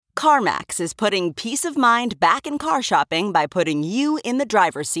CarMax is putting peace of mind back in car shopping by putting you in the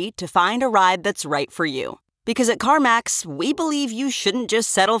driver's seat to find a ride that's right for you. Because at CarMax, we believe you shouldn't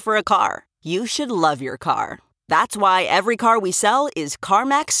just settle for a car. You should love your car. That's why every car we sell is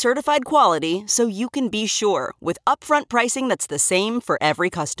CarMax certified quality, so you can be sure with upfront pricing that's the same for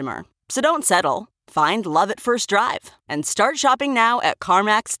every customer. So don't settle. Find love at first drive and start shopping now at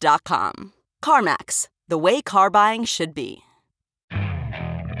CarMax.com. CarMax, the way car buying should be.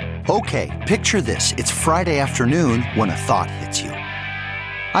 Okay, picture this. It's Friday afternoon when a thought hits you.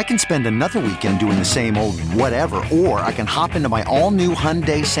 I can spend another weekend doing the same old whatever, or I can hop into my all-new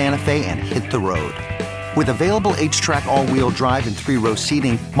Hyundai Santa Fe and hit the road. With available H-Track all-wheel drive and 3-row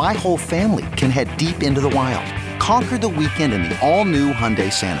seating, my whole family can head deep into the wild. Conquer the weekend in the all-new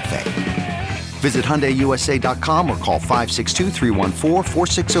Hyundai Santa Fe. Visit HyundaiUSA.com or call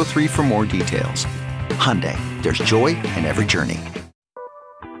 562-314-4603 for more details. Hyundai, there's joy in every journey.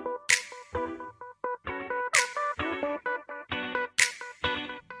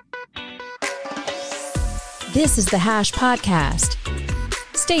 This is the Hash Podcast.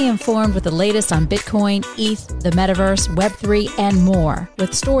 Stay informed with the latest on Bitcoin, ETH, the metaverse, Web3, and more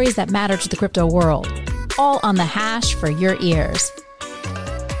with stories that matter to the crypto world. All on the Hash for your ears.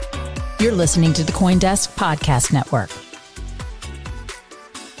 You're listening to the CoinDesk Podcast Network.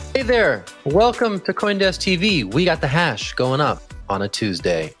 Hey there. Welcome to CoinDesk TV. We got the Hash going up on a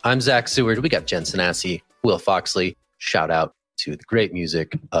Tuesday. I'm Zach Seward. We got Jen Sanasi, Will Foxley. Shout out to the great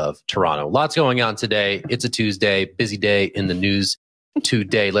music of Toronto. Lots going on today. It's a Tuesday, busy day in the news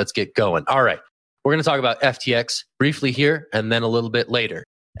today. Let's get going. All right. We're going to talk about FTX briefly here and then a little bit later.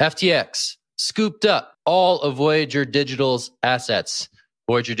 FTX scooped up all of Voyager Digital's assets.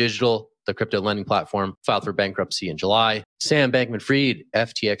 Voyager Digital, the crypto lending platform, filed for bankruptcy in July. Sam Bankman-Fried,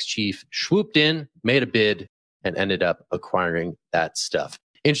 FTX chief, swooped in, made a bid, and ended up acquiring that stuff.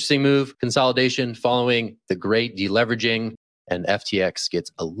 Interesting move, consolidation following the great deleveraging, and FTX gets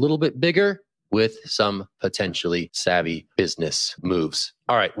a little bit bigger with some potentially savvy business moves.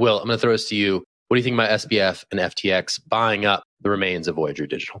 All right, Will, I'm going to throw this to you. What do you think about SBF and FTX buying up the remains of Voyager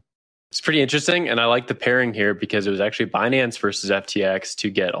Digital? It's pretty interesting, and I like the pairing here because it was actually Binance versus FTX to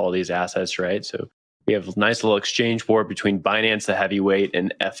get all these assets, right? So we have a nice little exchange war between Binance, the heavyweight,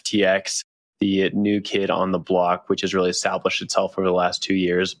 and FTX, the new kid on the block, which has really established itself over the last 2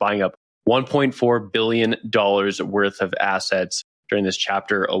 years, buying up $1.4 billion worth of assets during this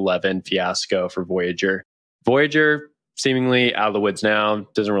Chapter 11 fiasco for Voyager. Voyager, seemingly out of the woods now,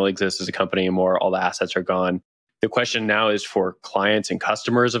 doesn't really exist as a company anymore. All the assets are gone. The question now is for clients and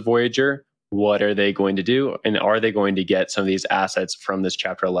customers of Voyager, what are they going to do? And are they going to get some of these assets from this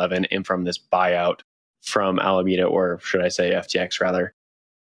Chapter 11 and from this buyout from Alameda, or should I say FTX rather?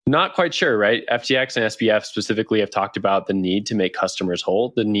 Not quite sure, right? FTX and SBF specifically have talked about the need to make customers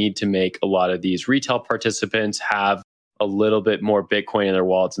whole, the need to make a lot of these retail participants have a little bit more Bitcoin in their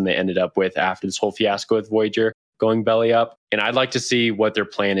wallets than they ended up with after this whole fiasco with Voyager going belly up. And I'd like to see what their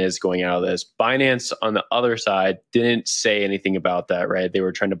plan is going out of this. Binance, on the other side, didn't say anything about that, right? They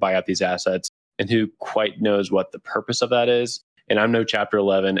were trying to buy up these assets, and who quite knows what the purpose of that is. And I'm no Chapter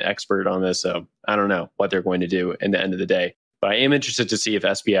 11 expert on this, so I don't know what they're going to do in the end of the day. But I am interested to see if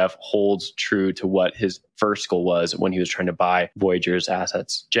SBF holds true to what his first goal was when he was trying to buy Voyager's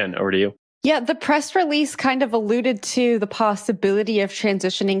assets. Jen, over to you. Yeah, the press release kind of alluded to the possibility of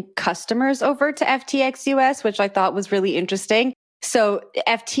transitioning customers over to FTX US, which I thought was really interesting. So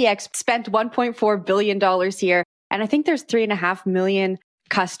FTX spent $1.4 billion here, and I think there's 3.5 million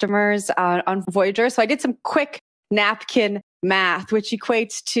customers on Voyager. So I did some quick napkin math, which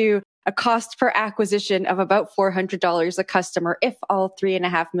equates to a cost per acquisition of about $400 a customer if all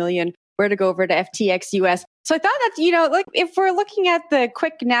 3.5 million were to go over to FTX US. So I thought that, like if we're looking at the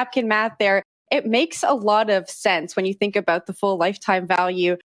quick napkin math there, it makes a lot of sense when you think about the full lifetime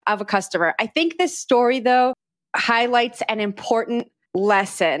value of a customer. I think this story, though, highlights an important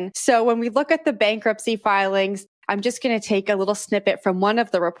lesson. So when we look at the bankruptcy filings, I'm just going to take a little snippet from one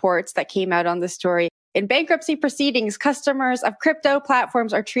of the reports that came out on the story. In bankruptcy proceedings, customers of crypto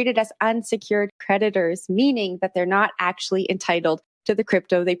platforms are treated as unsecured creditors, meaning that they're not actually entitled to the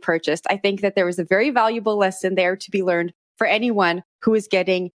crypto they purchased. I think that there was a very valuable lesson there to be learned for anyone who is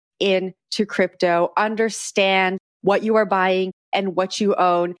getting into crypto. Understand what you are buying and what you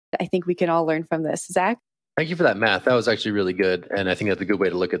own. I think we can all learn from this. Zach? Thank you for that math. That was actually really good. And I think that's a good way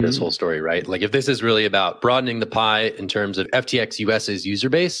to look at this whole story, right? Like if this is really about broadening the pie in terms of FTX US's user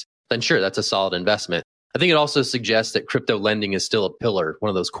base, then sure, that's a solid investment. I think it also suggests that crypto lending is still a pillar, one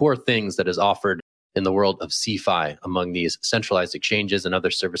of those core things that is offered in the world of CeFi among these centralized exchanges and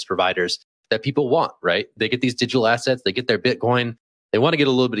other service providers that people want, right? They get these digital assets, they get their Bitcoin, They want to get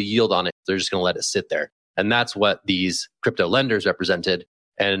a little bit of yield on it. They're just going to let it sit there. And that's what these crypto lenders represented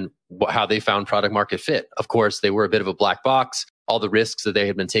and how they found product market fit. Of course, they were a bit of a black box. All the risks that they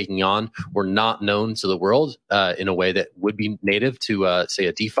had been taking on were not known to the world in a way that would be native to, say,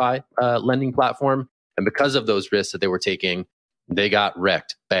 a DeFi lending platform. And because of those risks that they were taking, they got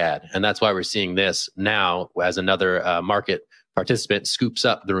wrecked bad. And that's why we're seeing this now as another market participant scoops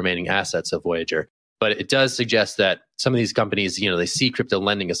up the remaining assets of Voyager. But it does suggest that some of these companies, they see crypto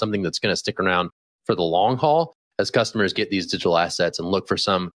lending as something that's going to stick around for the long haul as customers get these digital assets and look for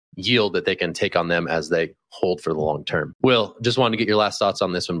some yield that they can take on them as they hold for the long term. Will, just wanted to get your last thoughts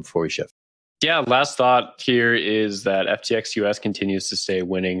on this one before we shift. Yeah, last thought here is that FTX US continues to stay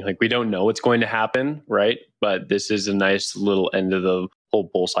winning. Like, we don't know what's going to happen, right? But this is a nice little end of the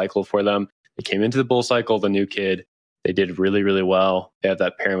whole bull cycle for them. They came into the bull cycle, the new kid. They did really, really well. They have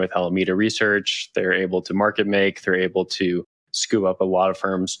that pairing with Alameda Research. They're able to market make. They're able to scoop up a lot of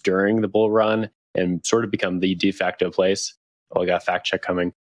firms during the bull run and sort of become the de facto place. Oh, I got a fact check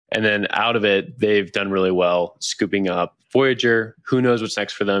coming. And then out of it, they've done really well scooping up Voyager. Who knows what's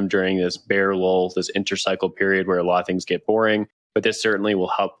next for them during this bear lull, this intercycle period where a lot of things get boring. But this certainly will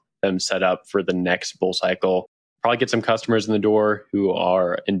help them set up for the next bull cycle. Probably get some customers in the door who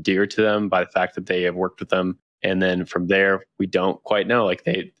are endeared to them by the fact that they have worked with them. And then from there, we don't quite know. Like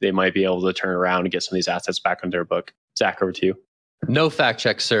they might be able to turn around and get some of these assets back on their book. Zach, over to you. No fact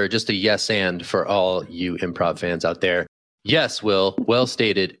check, sir. Just a yes and for all you improv fans out there. Yes, Will, well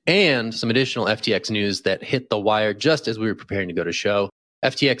stated. And some additional FTX news that hit the wire just as we were preparing to go to show.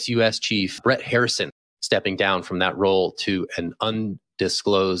 FTX US chief Brett Harrison stepping down from that role to an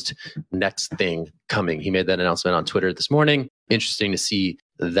undisclosed next thing coming. He made that announcement on Twitter this morning. Interesting to see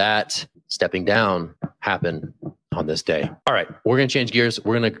that stepping down happen on this day. All right, we're going to change gears.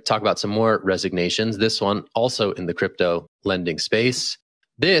 We're going to talk about some more resignations. This one also in the crypto lending space.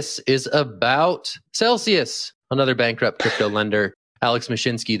 This is about Celsius, another bankrupt crypto lender. Alex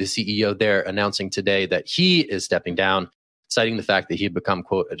Mashinsky, the CEO there, announcing today that he is stepping down, citing the fact that he had become,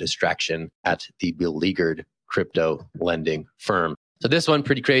 quote, a distraction at the beleaguered crypto lending firm. So this one,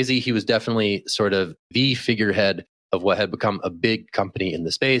 pretty crazy. He was definitely sort of the figurehead of what had become a big company in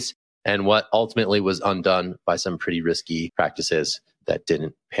the space and what ultimately was undone by some pretty risky practices that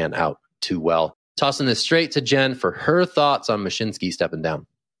didn't pan out too well. Tossing this straight to Jen for her thoughts on Mashinsky stepping down.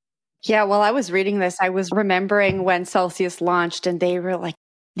 Yeah, while I was reading this, I was remembering when Celsius launched and they were like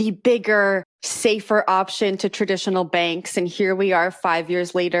the bigger, safer option to traditional banks. And here we are 5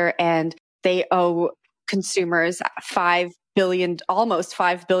 years later and they owe consumers almost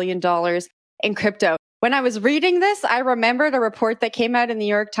 $5 billion in crypto. When I was reading this, I remembered a report that came out in the New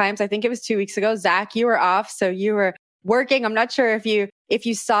York Times. I think it was 2 weeks ago. Zach, you were off, so you were working. I'm not sure if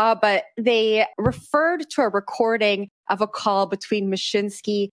you saw, but they referred to a recording of a call between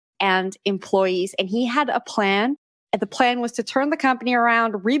Mashinsky and employees. And he had a plan. And the plan was to turn the company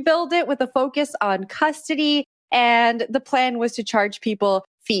around, rebuild it with a focus on custody. And the plan was to charge people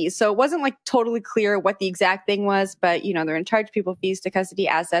fees. So it wasn't like totally clear what the exact thing was, but they're going to charge people fees to custody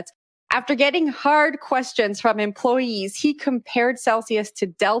assets. After getting hard questions from employees, he compared Celsius to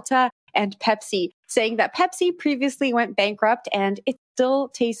Delta and Pepsi, saying that Pepsi previously went bankrupt and it still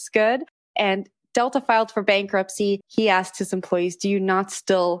tastes good. And Delta filed for bankruptcy. He asked his employees, do you not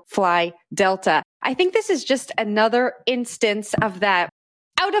still fly Delta? I think this is just another instance of that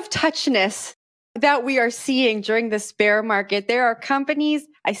out of touchness that we are seeing during this bear market. There are companies,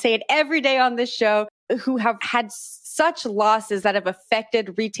 I say it every day on this show, who have had such losses that have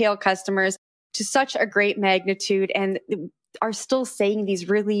affected retail customers to such a great magnitude and are still saying these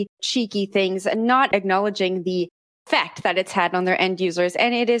really cheeky things and not acknowledging the effect that it's had on their end users.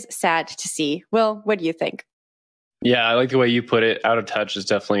 And it is sad to see. Will, what do you think? Yeah, I like the way you put it. Out of touch is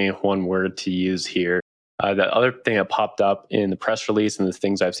definitely one word to use here. The other thing that popped up in the press release and the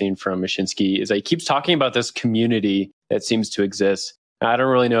things I've seen from Mashinsky is that he keeps talking about this community that seems to exist. I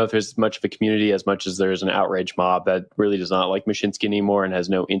don't really know if there's much of a community as much as there's an outrage mob that really does not like Mashinsky anymore and has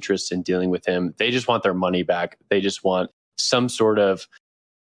no interest in dealing with him. They just want their money back. They just want some sort of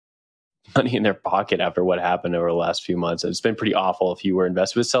money in their pocket after what happened over the last few months. It's been pretty awful. If you were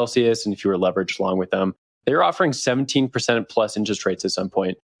invested with Celsius and if you were leveraged along with them, they were offering 17% plus interest rates at some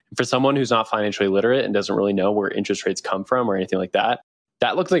point. For someone who's not financially literate and doesn't really know where interest rates come from or anything like that,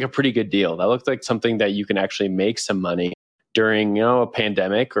 that looked like a pretty good deal. That looked like something that you can actually make some money during a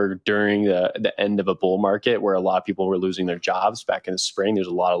pandemic or during the end of a bull market where a lot of people were losing their jobs back in the spring. There's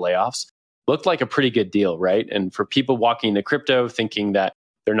a lot of layoffs. Looked like a pretty good deal, right? And for people walking into crypto thinking that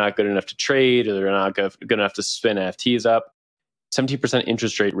they're not good enough to trade or they're not good enough to spin NFTs up, 17%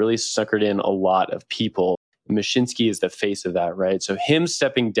 interest rate really suckered in a lot of people. Mashinsky is the face of that, right? So him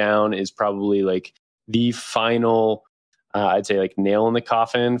stepping down is probably like the final, I'd say like nail in the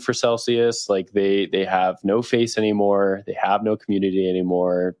coffin for Celsius. Like they have no face anymore. They have no community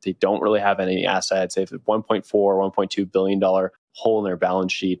anymore. They don't really have any assets. They have a $1.2 billion hole in their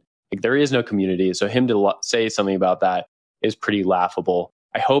balance sheet. Like there is no community. So him to say something about that is pretty laughable.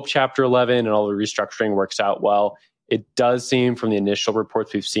 I hope Chapter 11 and all the restructuring works out well. It does seem from the initial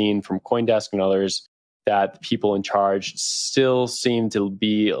reports we've seen from CoinDesk and others that the people in charge still seem to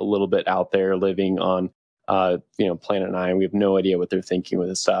be a little bit out there living on Planet Nine. We have no idea what they're thinking with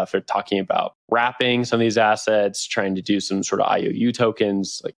this stuff. They're talking about wrapping some of these assets, trying to do some sort of IOU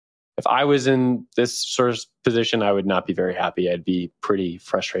tokens. Like if I was in this sort of position, I would not be very happy. I'd be pretty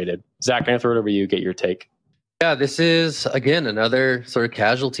frustrated. Zach, I'm going to throw it over to you, get your take. Yeah, this is, again, another sort of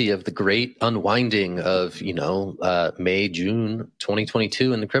casualty of the great unwinding of, May, June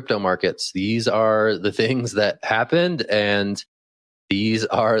 2022 in the crypto markets. These are the things that happened, and these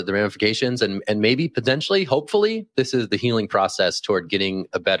are the ramifications. And maybe potentially, hopefully, this is the healing process toward getting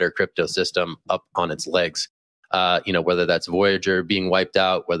a better crypto system up on its legs. Whether that's Voyager being wiped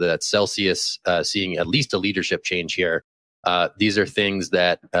out, whether that's Celsius seeing at least a leadership change here. These are things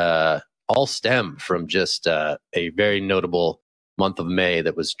that all stem from just a very notable month of May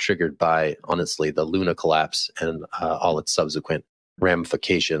that was triggered by, honestly, the Luna collapse and all its subsequent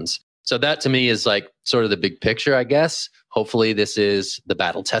ramifications. So that to me is like sort of the big picture, I guess. Hopefully this is the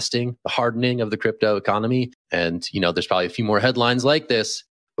battle testing, the hardening of the crypto economy. And, there's probably a few more headlines like this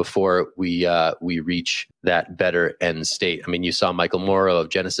before we reach that better end state. I mean, you saw Michael Morrow of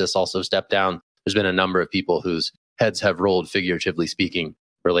Genesis also step down. There's been a number of people whose heads have rolled, figuratively speaking,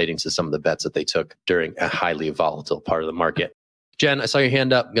 relating to some of the bets that they took during a highly volatile part of the market. Jen, I saw your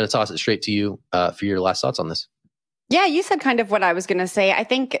hand up. I'm going to toss it straight to you for your last thoughts on this. Yeah, you said kind of what I was going to say. I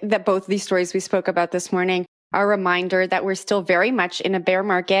think that both of these stories we spoke about this morning are a reminder that we're still very much in a bear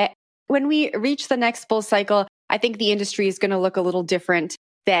market. When we reach the next bull cycle, I think the industry is going to look a little different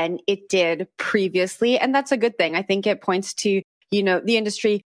than it did previously. And that's a good thing. I think it points to, the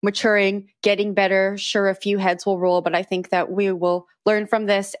industry maturing, getting better. Sure, a few heads will roll, but I think that we will learn from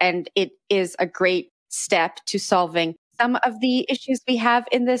this. And it is a great step to solving some of the issues we have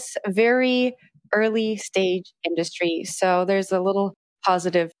in this very early stage industry. So there's a little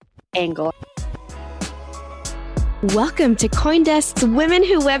positive angle. Welcome to CoinDesk's Women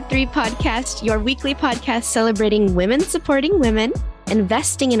Who Web3 podcast, your weekly podcast celebrating women supporting women,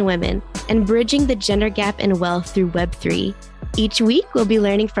 investing in women, and bridging the gender gap in wealth through Web3. Each week, we'll be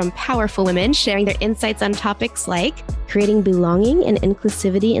learning from powerful women sharing their insights on topics like creating belonging and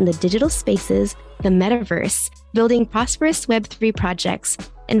inclusivity in the digital spaces, the metaverse, building prosperous Web3 projects,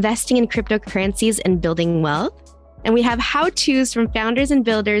 investing in cryptocurrencies, and building wealth. And we have how-tos from founders and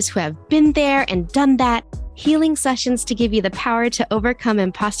builders who have been there and done that, healing sessions to give you the power to overcome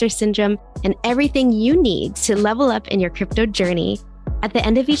imposter syndrome, and everything you need to level up in your crypto journey. At the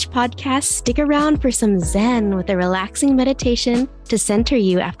end of each podcast, stick around for some Zen with a relaxing meditation to center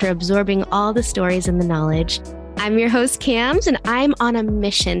you after absorbing all the stories and the knowledge. I'm your host, Cams, and I'm on a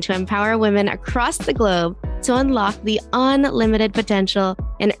mission to empower women across the globe to unlock the unlimited potential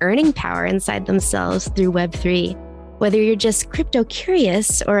and earning power inside themselves through Web3. Whether you're just crypto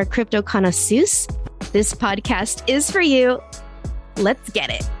curious or a crypto connoisseur, this podcast is for you. Let's get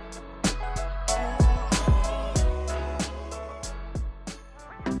it.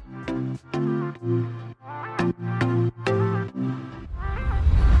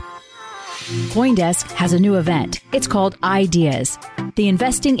 CoinDesk has a new event. It's called Ideas, the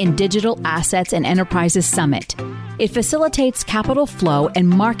Investing in Digital Assets and Enterprises Summit. It facilitates capital flow and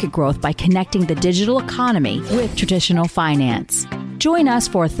market growth by connecting the digital economy with traditional finance. Join us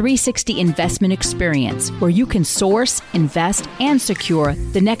for a 360 investment experience where you can source, invest, and secure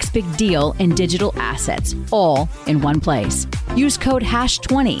the next big deal in digital assets, all in one place. Use code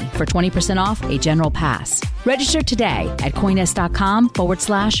 #20 for 20% off a general pass. Register today at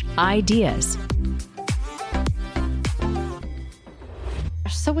coindesk.com/ideas.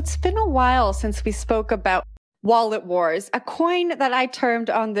 So it's been a while since we spoke about Wallet Wars, a coin that I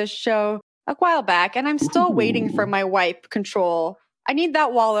termed on this show a while back, and I'm still waiting for my wipe control. I need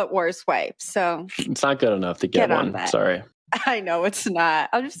that Wallet Wars wipe. So it's not good enough to get one. Sorry. I know it's not.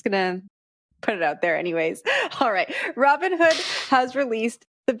 I'm just going to put it out there anyways. All right. Robinhood has released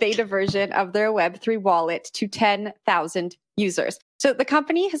the beta version of their Web3 wallet to 10,000 users. So the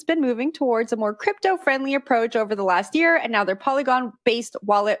company has been moving towards a more crypto-friendly approach over the last year, and now their Polygon-based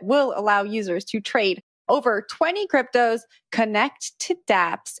wallet will allow users to trade over 20 cryptos, connect to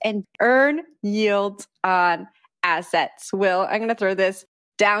dApps, and earn yields on assets. Will, I'm going to throw this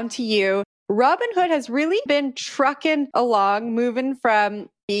down to you. Robinhood has really been trucking along, moving from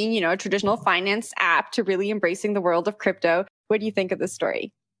being, a traditional finance app to really embracing the world of crypto. What do you think of this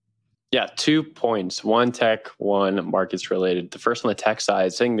story? Yeah, 2 points. One tech, one markets related. The first on the tech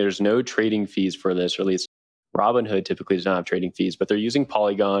side, saying there's no trading fees for this, or at least Robinhood typically does not have trading fees, but they're using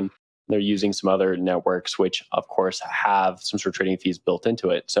Polygon. They're using some other networks, which of course have some sort of trading fees built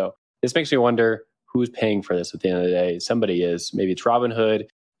into it. So this makes me wonder who's paying for this at the end of the day. Somebody is. Maybe it's Robinhood.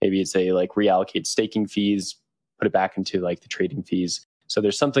 Maybe it's reallocate staking fees, put it back into the trading fees. So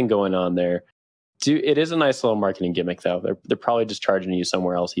there's something going on there. It is a nice little marketing gimmick, though. They're probably just charging you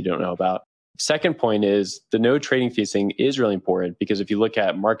somewhere else you don't know about. Second point is the no trading fees thing is really important, because if you look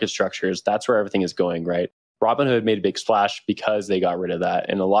at market structures, that's where everything is going, right? Robinhood made a big splash because they got rid of that.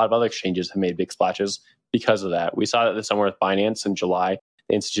 And a lot of other exchanges have made big splashes because of that. We saw that this summer with Binance in July.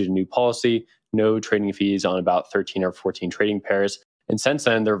 They instituted a new policy, no trading fees on about 13 or 14 trading pairs. And since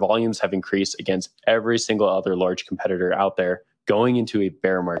then, their volumes have increased against every single other large competitor out there going into a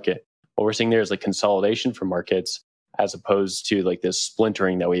bear market. What we're seeing there is consolidation for markets, as opposed to this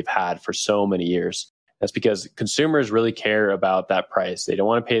splintering that we've had for so many years. That's because consumers really care about that price. They don't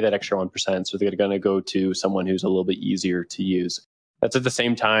want to pay that extra 1%, so they're going to go to someone who's a little bit easier to use. That's at the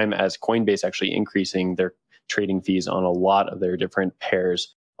same time as Coinbase actually increasing their trading fees on a lot of their different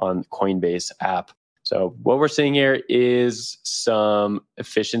pairs on Coinbase app. So what we're seeing here is some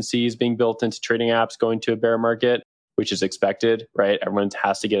efficiencies being built into trading apps going to a bear market, which is expected, right? Everyone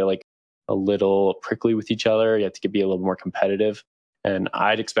has to get a little prickly with each other. You have to be a little more competitive. And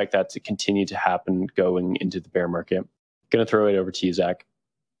I'd expect that to continue to happen going into the bear market. Going to throw it over to you, Zach.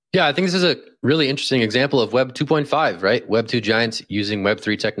 Yeah, I think this is a really interesting example of Web 2.5, right? Web 2 giants using Web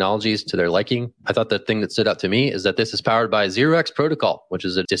 3 technologies to their liking. I thought the thing that stood out to me is that this is powered by 0x Protocol, which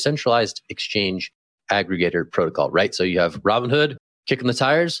is a decentralized exchange aggregator protocol, right? So you have Robinhood kicking the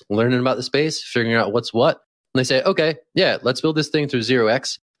tires, learning about the space, figuring out what's what. And they say, okay, yeah, let's build this thing through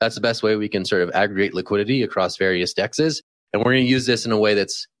 0x. That's the best way we can sort of aggregate liquidity across various DEXs. And we're going to use this in a way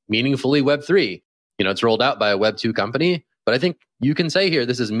that's meaningfully Web 3. It's rolled out by a Web 2 company, but I think you can say here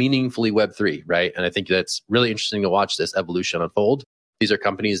this is meaningfully Web 3, right? And I think that's really interesting to watch this evolution unfold. These are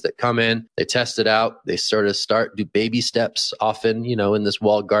companies that come in, they test it out, they sort of do baby steps often, in this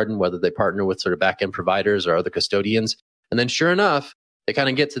walled garden, whether they partner with sort of back-end providers or other custodians. And then sure enough, they kind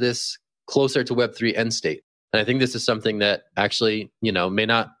of get to this closer to Web 3 end state. And I think this is something that actually, may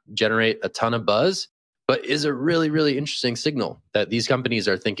not generate a ton of buzz, but is a really, really interesting signal that these companies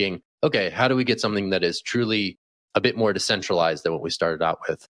are thinking, okay, how do we get something that is truly a bit more decentralized than what we started out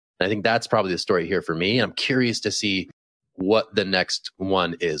with? And I think that's probably the story here for me. I'm curious to see what the next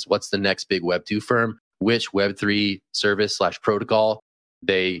one is. What's the next big Web 2 firm? Which Web 3 service / protocol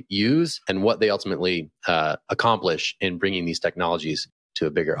they use, and what they ultimately accomplish in bringing these technologies to a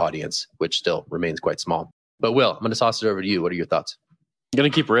bigger audience, which still remains quite small. But Will, I'm going to toss it over to you. What are your thoughts? I'm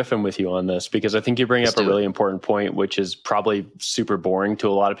going to keep riffing with you on this, because I think you bring up a really important point, which is probably super boring to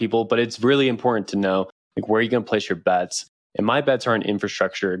a lot of people, but it's really important to know where are you going to place your bets. And my bets are on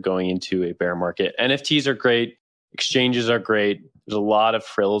infrastructure going into a bear market. NFTs are great. Exchanges are great. There's a lot of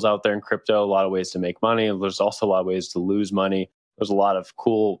frills out there in crypto, a lot of ways to make money. There's also a lot of ways to lose money. There's a lot of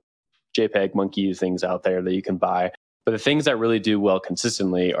cool JPEG monkey things out there that you can buy. But the things that really do well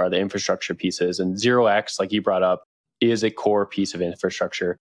consistently are the infrastructure pieces. And 0x, like you brought up, is a core piece of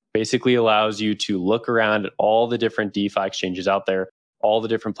infrastructure. Basically allows you to look around at all the different DeFi exchanges out there, all the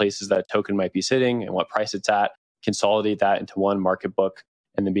different places that token might be sitting and what price it's at, consolidate that into one market book,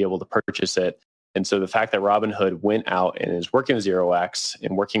 and then be able to purchase it. And so the fact that Robinhood went out and is working with 0x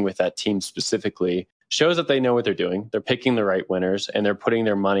and working with that team specifically shows that they know what they're doing. They're picking the right winners, and they're putting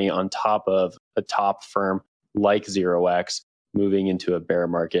their money on top of a top firm like 0x moving into a bear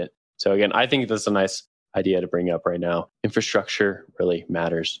market. So again, I think that's a nice idea to bring up right now. Infrastructure really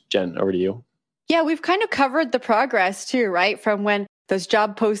matters. Jen, over to you. Yeah, we've kind of covered the progress too, right? From when those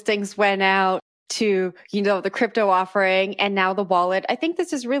job postings went out to, the crypto offering and now the wallet. I think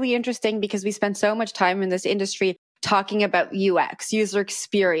this is really interesting because we spend so much time in this industry talking about UX, user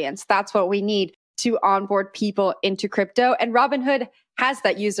experience. That's what we need to onboard people into crypto. And Robinhood has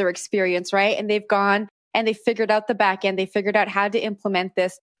that user experience, right? And they've gone and they figured out the back end. They figured out how to implement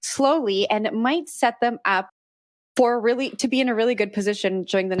this slowly, and it might set them up to be in a really good position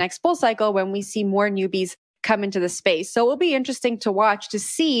during the next bull cycle when we see more newbies come into the space. So it will be interesting to watch to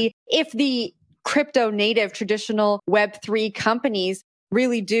see if the crypto native traditional Web3 companies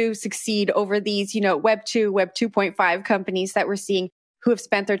really do succeed over these, Web 2, Web 2.5 companies that we're seeing who have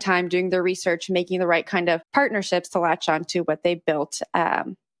spent their time doing their research, making the right kind of partnerships to latch onto what they built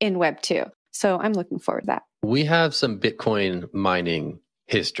in Web 2. So I'm looking forward to that. We have some Bitcoin mining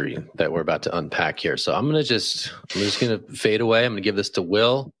history that we're about to unpack here. So I'm just going to fade away. I'm going to give this to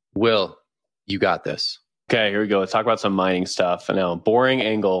Will. Will, you got this. Okay, here we go. Let's talk about some mining stuff. I know, boring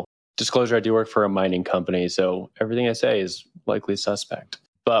angle. Disclosure, I do work for a mining company, so everything I say is likely suspect.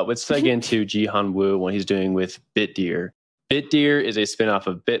 But let's dig into Jihan Wu, what he's doing with Bitdeer. Bitdeer is a spinoff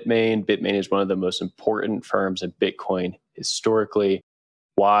of Bitmain. Bitmain is one of the most important firms in Bitcoin historically.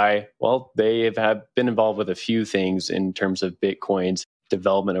 Why? Well, they have been involved with a few things in terms of Bitcoin's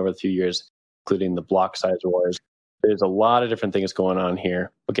development over the few years, including the block size wars. There's a lot of different things going on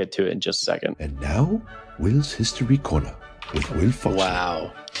here. We'll get to it in just a second. And now, Will's History Corner with Will Fox.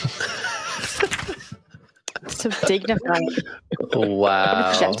 Wow. So dignified.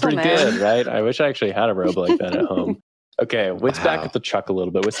 Wow. Pretty good, right? I wish I actually had a robe like that at home. Okay, let's back up the truck a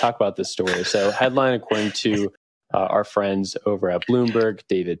little bit. Let's talk about this story. So headline, according to our friends over at Bloomberg,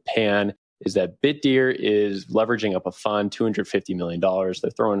 David Pan, is that Bitdeer is leveraging up a fund, $250 million.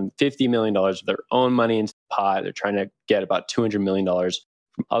 They're throwing $50 million of their own money into the pot. They're trying to get about $200 million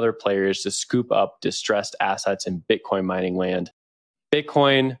from other players to scoop up distressed assets in Bitcoin mining land.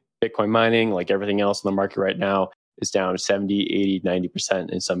 Bitcoin mining, like everything else in the market right now, is down 70, 80, 90%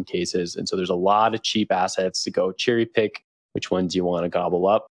 in some cases. And so there's a lot of cheap assets to go cherry pick which ones you want to gobble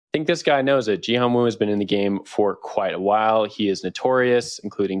up. I think this guy knows it. Jihan Wu has been in the game for quite a while. He is notorious,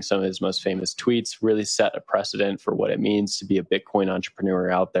 including some of his most famous tweets, really set a precedent for what it means to be a Bitcoin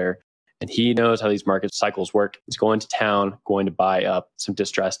entrepreneur out there. And he knows how these market cycles work. He's going to town, going to buy up some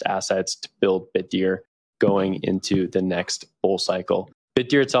distressed assets to build Bitdeer going into the next bull cycle.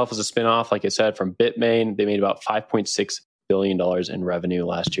 Bitdeer itself is a spinoff, like I said, from Bitmain. They made about $5.6 billion in revenue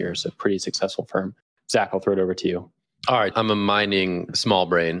last year. So pretty successful firm. Zach, I'll throw it over to you. All right. I'm a mining small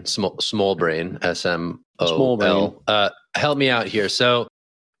brain, SMOL. Small brain. Help me out here. So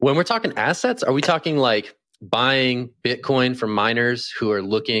when we're talking assets, are we talking like buying Bitcoin from miners who are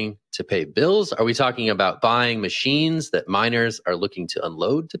looking to pay bills? Are we talking about buying machines that miners are looking to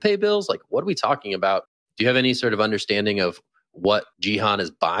unload to pay bills? Like, what are we talking about? Do you have any sort of understanding of what Jihan is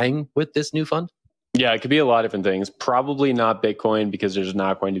buying with this new fund? Yeah, it could be a lot of different things. Probably not Bitcoin because there's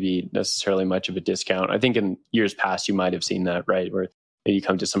not going to be necessarily much of a discount. I think in years past, you might have seen that, right? Where you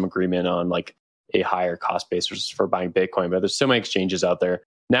come to some agreement on like a higher cost basis for buying Bitcoin. But there's so many exchanges out there.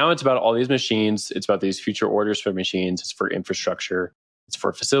 Now it's about all these machines. It's about these future orders for machines. It's for infrastructure. It's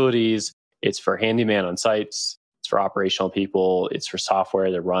for facilities. It's for handyman on sites. It's for operational people. It's for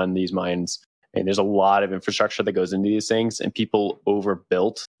software that run these mines. And there's a lot of infrastructure that goes into these things, and people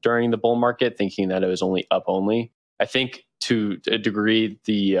overbuilt during the bull market thinking that it was only up only. I think to a degree,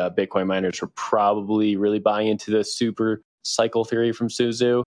 the Bitcoin miners were probably really buying into the super cycle theory from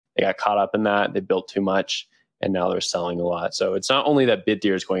Suzu. They got caught up in that. They built too much, and now they're selling a lot. So it's not only that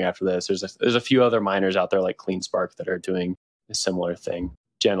Bitdeer is going after this. There's a few other miners out there like CleanSpark that are doing a similar thing.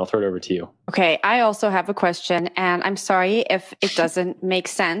 Jen, I'll throw it over to you. Okay, I also have a question, and I'm sorry if it doesn't make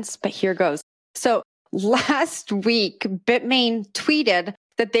sense, but here goes. So last week, Bitmain tweeted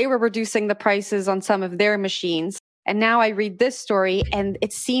that they were reducing the prices on some of their machines. And now I read this story and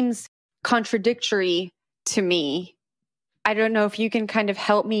it seems contradictory to me. I don't know if you can kind of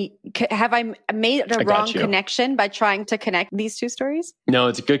help me. Have I made a wrong connection by trying to connect these two stories? No,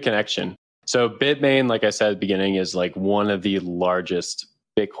 it's a good connection. So Bitmain, like I said at the beginning, is like one of the largest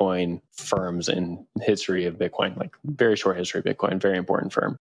Bitcoin firms in history of Bitcoin, like very short history of Bitcoin, very important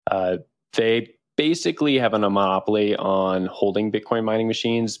firm. They basically have a monopoly on holding Bitcoin mining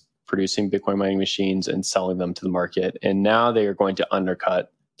machines, producing Bitcoin mining machines, and selling them to the market. And now they are going to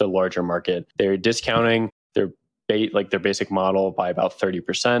undercut the larger market. They're discounting their basic model by about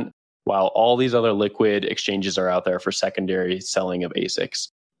 30%, while all these other liquid exchanges are out there for secondary selling of ASICs.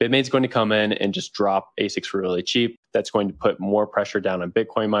 Bitmain's going to come in and just drop ASICs for really cheap. That's going to put more pressure down on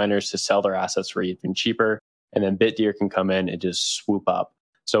Bitcoin miners to sell their assets for even cheaper. And then Bitdeer can come in and just swoop up.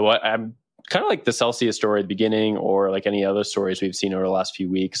 So I'm kind of like the Celsius story at the beginning, or like any other stories we've seen over the last few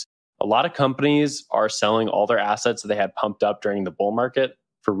weeks. A lot of companies are selling all their assets that they had pumped up during the bull market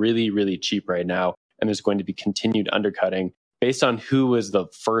for really, really cheap right now. And there's going to be continued undercutting based on who was the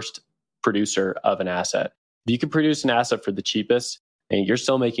first producer of an asset. If you can produce an asset for the cheapest, and you're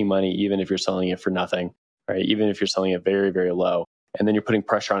still making money, even if you're selling it for nothing, right? Even if you're selling it very, very low. And then you're putting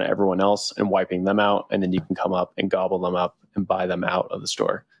pressure on everyone else and wiping them out. And then you can come up and gobble them up and buy them out of the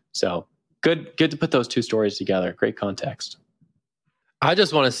store. So good to put those two stories together. Great context. I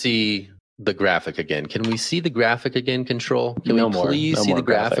just want to see the graphic again. Can we see the graphic again, Control? Can we please see the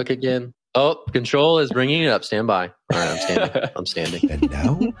graphic again? Oh, Control is bringing it up. Stand by. All right, I'm standing. I'm standing. And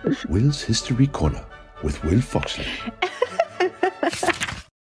now, Will's History Corner with Will Foxley.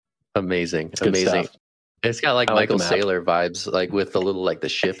 Amazing. Good Amazing. stuff. It's got like Michael Saylor vibes, like with the little, like the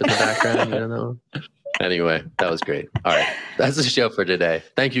ship in the background, you know? Anyway, that was great. All right. That's the show for today.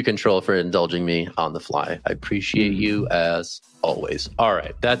 Thank you, Control, for indulging me on the fly. I appreciate you as always. All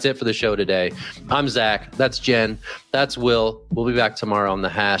right. That's it for the show today. I'm Zach. That's Jen. That's Will. We'll be back tomorrow on The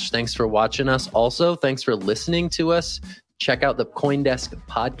Hash. Thanks for watching us. Also, thanks for listening to us. Check out the CoinDesk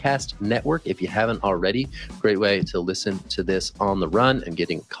Podcast Network if you haven't already. Great way to listen to this on the run and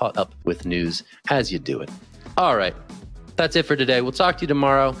getting caught up with news as you do it. All right. That's it for today. We'll talk to you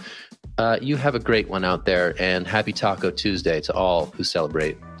tomorrow. You have a great one out there, and happy Taco Tuesday to all who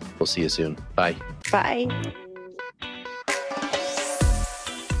celebrate. We'll see you soon. Bye. Bye.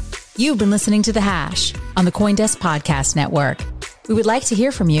 You've been listening to The Hash on the CoinDesk Podcast Network. We would like to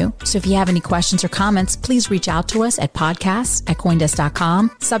hear from you, so if you have any questions or comments, please reach out to us at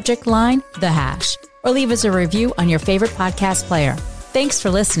podcasts@coindesk.com, subject line, The Hash, or leave us a review on your favorite podcast player. Thanks for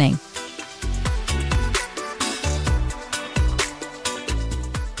listening.